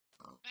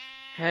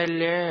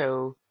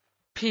Hello,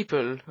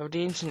 people of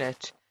the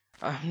internet.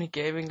 I'm the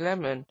Gaming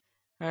Lemon,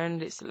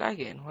 and it's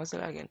lagging. Why's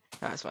it lagging?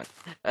 That's fine.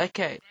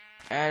 Okay,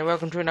 and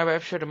welcome to another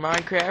episode of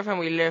Minecraft. And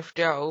we left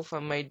off. I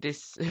made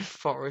this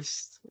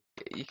forest.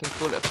 You can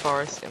call it a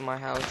forest in my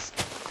house.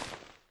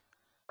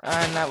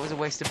 And that was a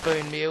waste of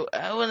bone meal.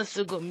 Oh, and I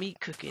still got meat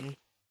cooking.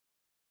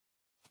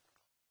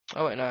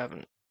 Oh wait, no, I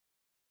haven't.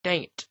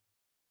 Dang it.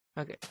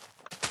 Okay.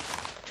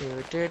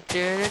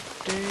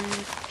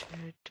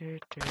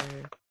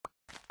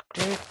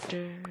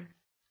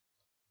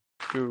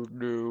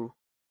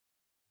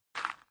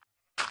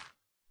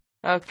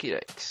 Okie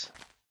dokes.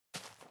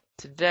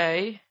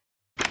 Today,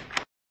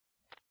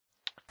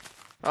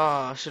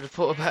 I should have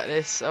thought about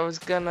this. I was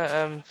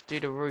gonna do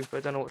the roof, but I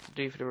don't know what to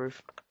do for the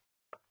roof.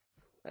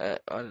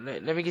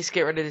 Let me just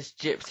get rid of this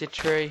gypsy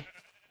tree.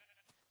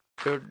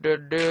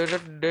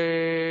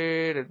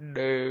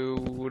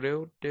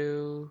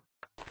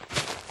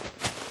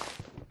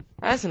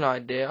 That's an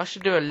idea. I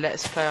should do a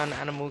let's play on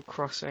Animal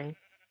Crossing.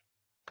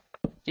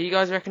 Do you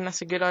guys reckon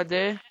that's a good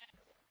idea?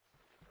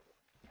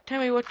 Tell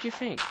me what you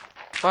think.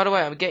 By the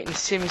way, I'm getting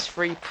Sims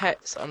 3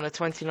 Pets on the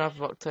 29th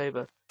of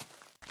October.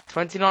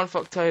 29th of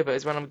October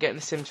is when I'm getting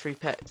the Sims 3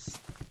 Pets.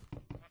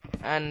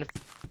 And the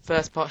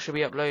first part should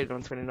be uploaded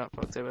on 29th of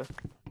October.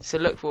 So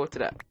look forward to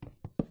that.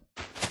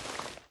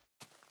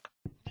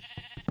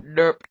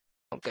 Nope.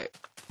 Okay.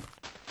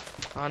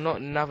 Oh,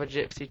 not another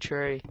gypsy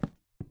tree.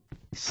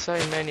 So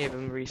many of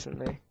them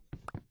recently.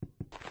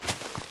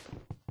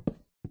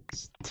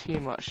 It's too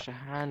much to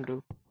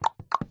handle.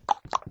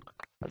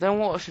 I don't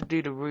know what I should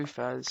do the roof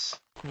as.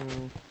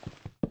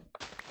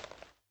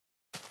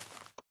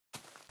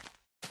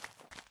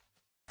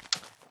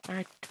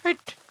 I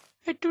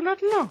do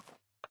not know.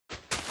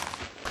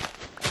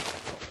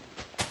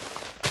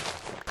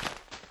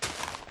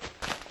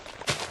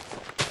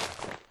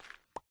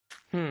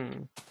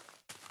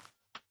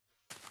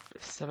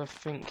 Let's have a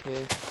think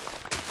here.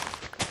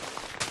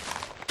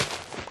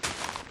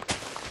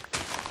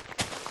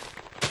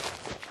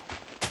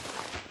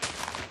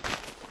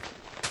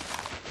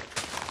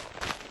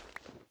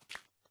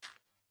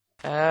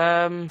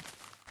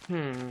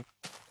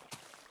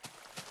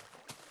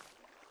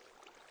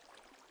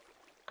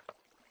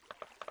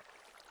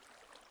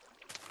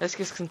 Let's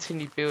just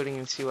continue building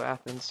and see what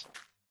happens.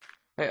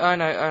 Wait, I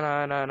know.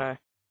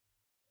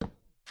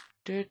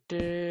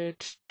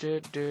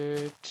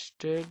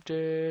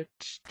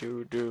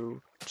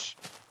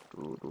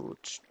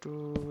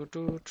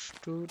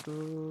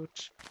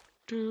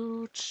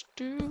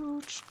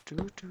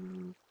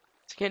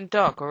 It's getting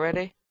dark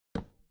already.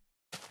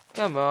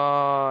 Come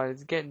on,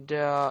 it's getting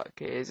dark.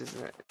 It is,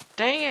 isn't it?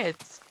 Dang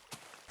it!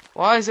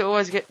 Why does it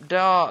always get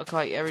dark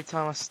like every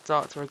time I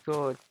start to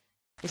record?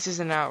 This is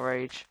an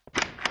outrage.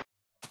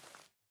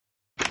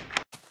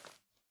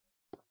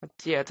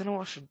 Yeah, I don't know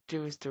what I should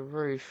do with the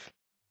roof.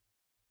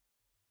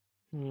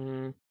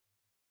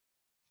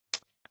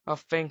 I'll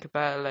think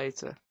about it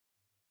later.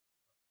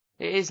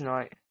 It is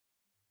night.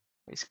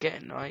 It's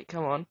getting night,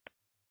 come on.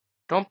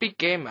 Don't be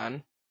gay,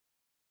 man.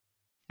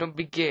 Don't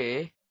be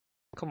gay.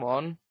 Come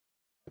on.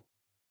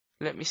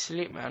 Let me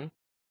sleep, man.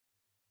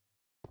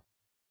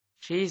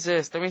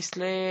 Jesus, let me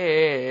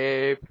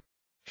sleep.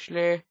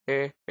 Sleep.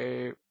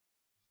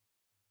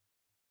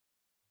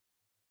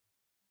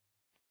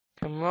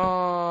 Come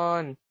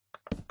on.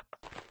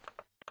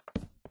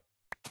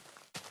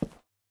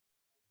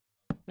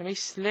 Let me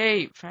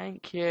sleep,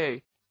 thank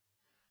you.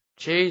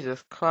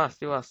 Jesus Christ,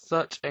 you are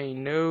such a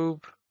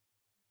noob.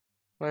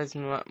 Where's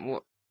my,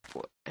 what,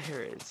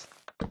 here it is.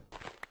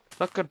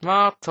 Look at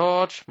my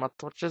torch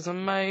is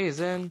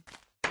amazing.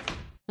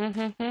 Now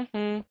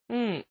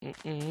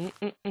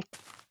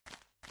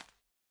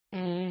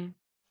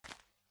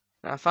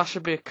if that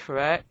should be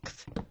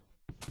correct.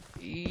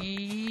 Yes.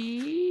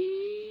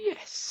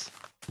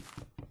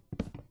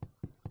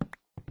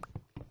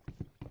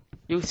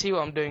 You'll see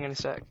what I'm doing in a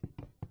sec.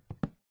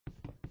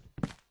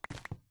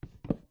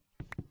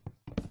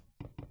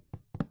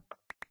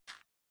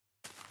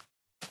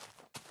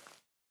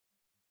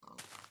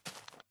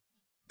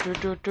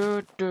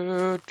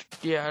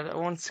 Yeah, I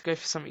want to go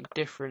for something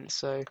different,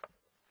 so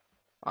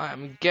I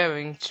am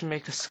going to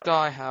make a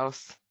sky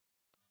house.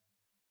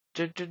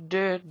 Wait.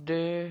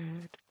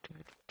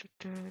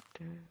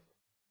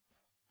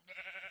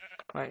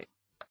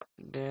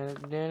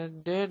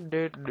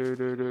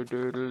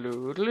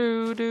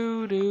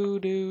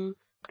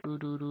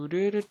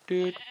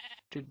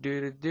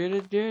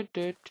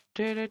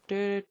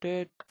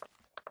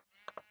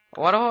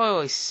 Why do I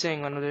always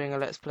sing when I'm doing a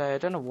let's play? I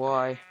don't know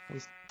why. I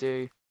just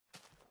do.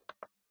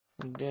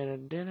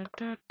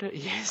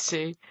 Yeah,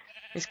 see?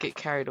 Let's get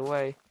carried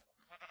away.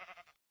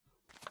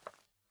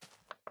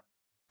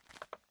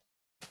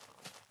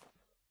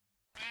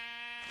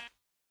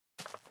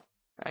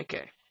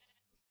 Okay.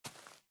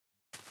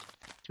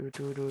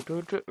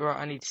 Right,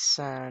 I need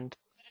sand.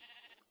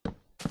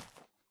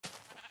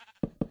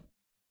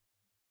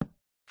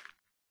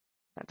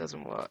 That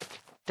doesn't work.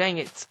 Dang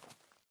it!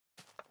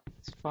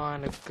 It's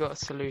fine, I've got a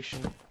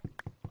solution.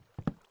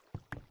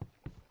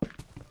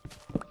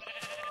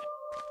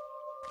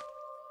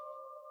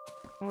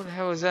 What the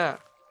hell is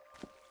that?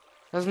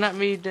 Doesn't that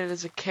mean that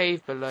there's a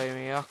cave below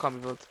me? I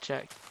can't be able to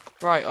check.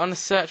 Right, on a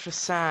search for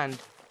sand.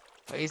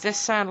 Wait, is there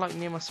sand like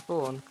near my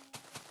spawn?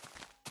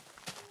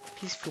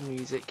 Peaceful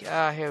music.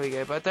 Ah, here we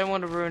go. But I don't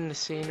want to ruin the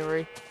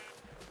scenery.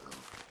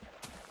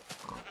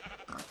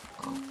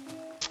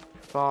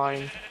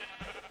 Fine.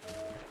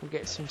 We'll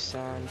get some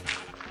sand.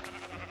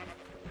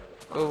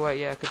 Oh wait,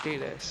 yeah, I could do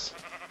this.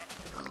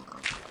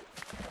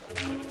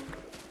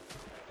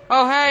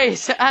 Oh hey,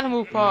 it's the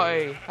animal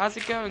party. How's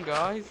it going,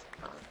 guys?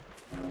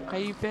 How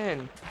you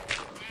been?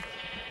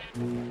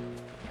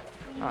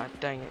 Ah,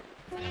 dang it.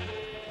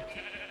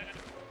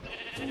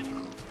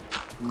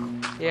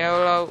 Yeah,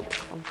 well,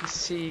 I'll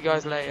see you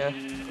guys later.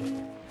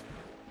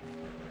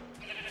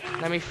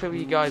 Let me fill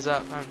you guys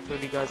up. I haven't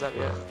filled you guys up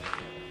yet.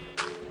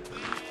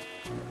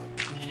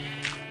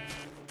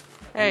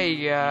 There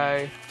you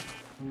go.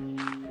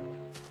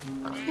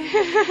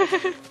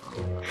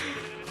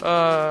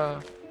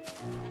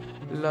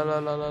 La la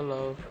la la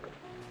la.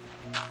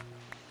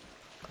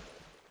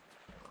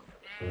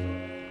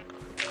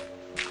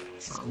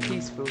 It's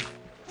peaceful.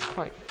 It's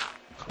quite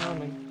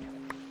calming.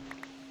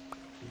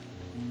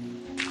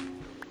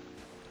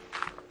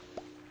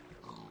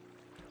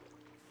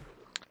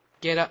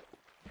 Get up.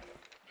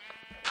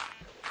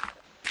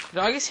 Did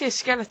I just hear a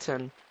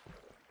skeleton?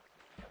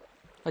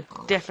 I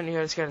definitely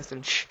heard a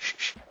skeleton. Shh, shh,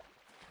 shh.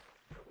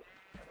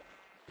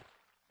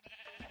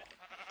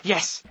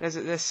 Yes!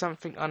 There's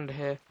something under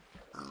here.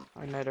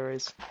 I know there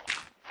is.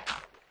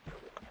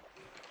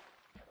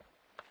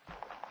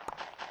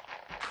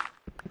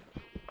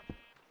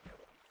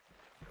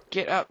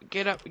 Get up,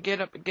 get up, get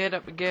up, get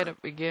up, get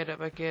up, get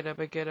up, get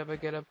up, get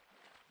up, get up,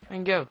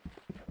 and go.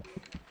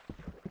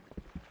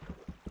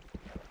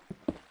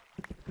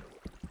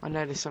 I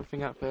know there's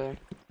something up there.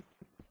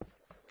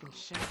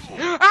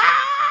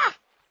 Ah!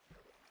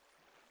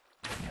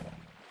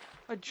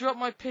 I dropped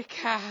my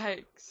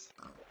pickaxe.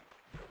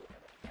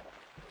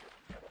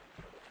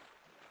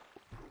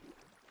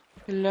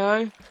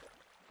 Hello?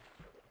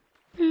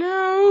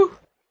 Hello?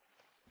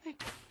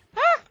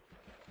 Ah!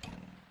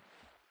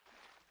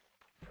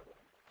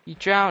 You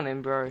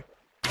drowning, bro?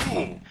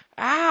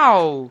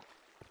 Ow!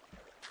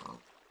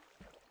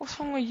 What's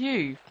wrong with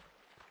you?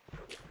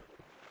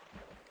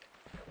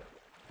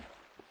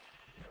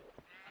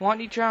 Why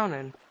aren't you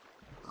drowning?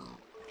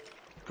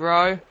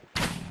 Bro,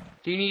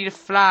 do you need a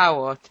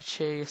flower to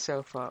cheer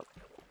yourself up?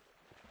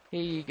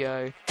 Here you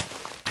go.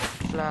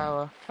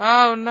 Flower.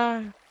 Oh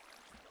no!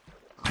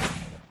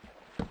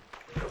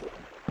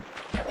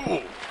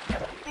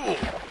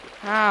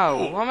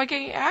 Ow! Why am I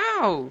getting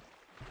ow?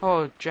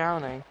 Oh,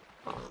 drowning.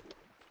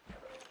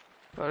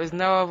 Well, there's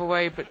no other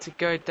way but to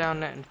go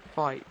down there and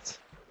fight.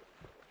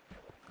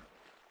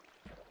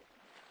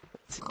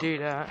 But to do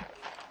that.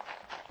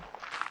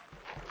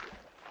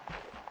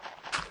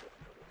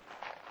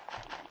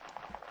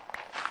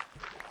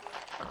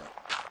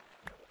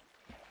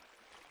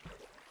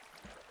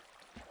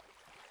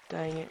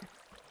 Dang it.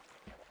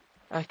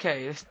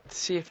 Okay, let's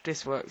see if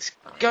this works.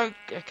 Go!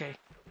 Okay.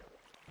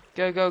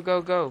 Go, go,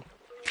 go, go.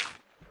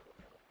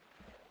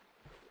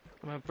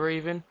 Am I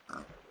breathing?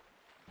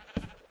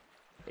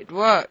 It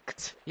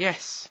worked!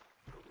 Yes!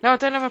 No, I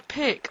don't have a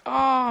pick! Oh,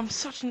 I'm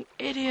such an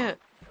idiot!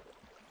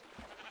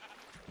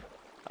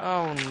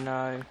 Oh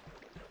no.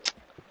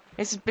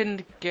 This has been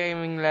the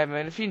Gaming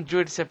Lemon. If you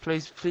enjoyed this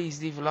episode,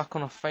 please leave a like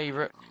on a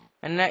favourite.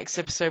 And next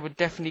episode, we're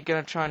definitely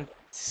going to try and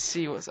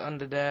see what's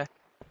under there.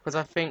 Because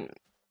I think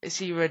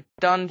it's either a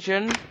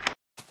dungeon.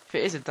 If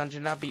it is a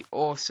dungeon, that'd be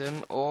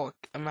awesome. Or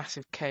a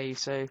massive cave,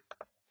 so...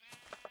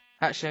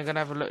 Actually, I'm going to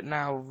have a look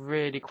now,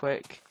 really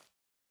quick.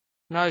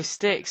 No,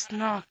 sticks.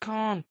 No, come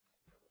on.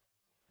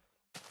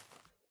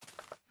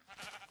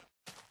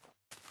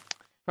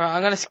 Right,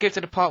 I'm going to skip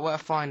to the part where I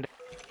find it.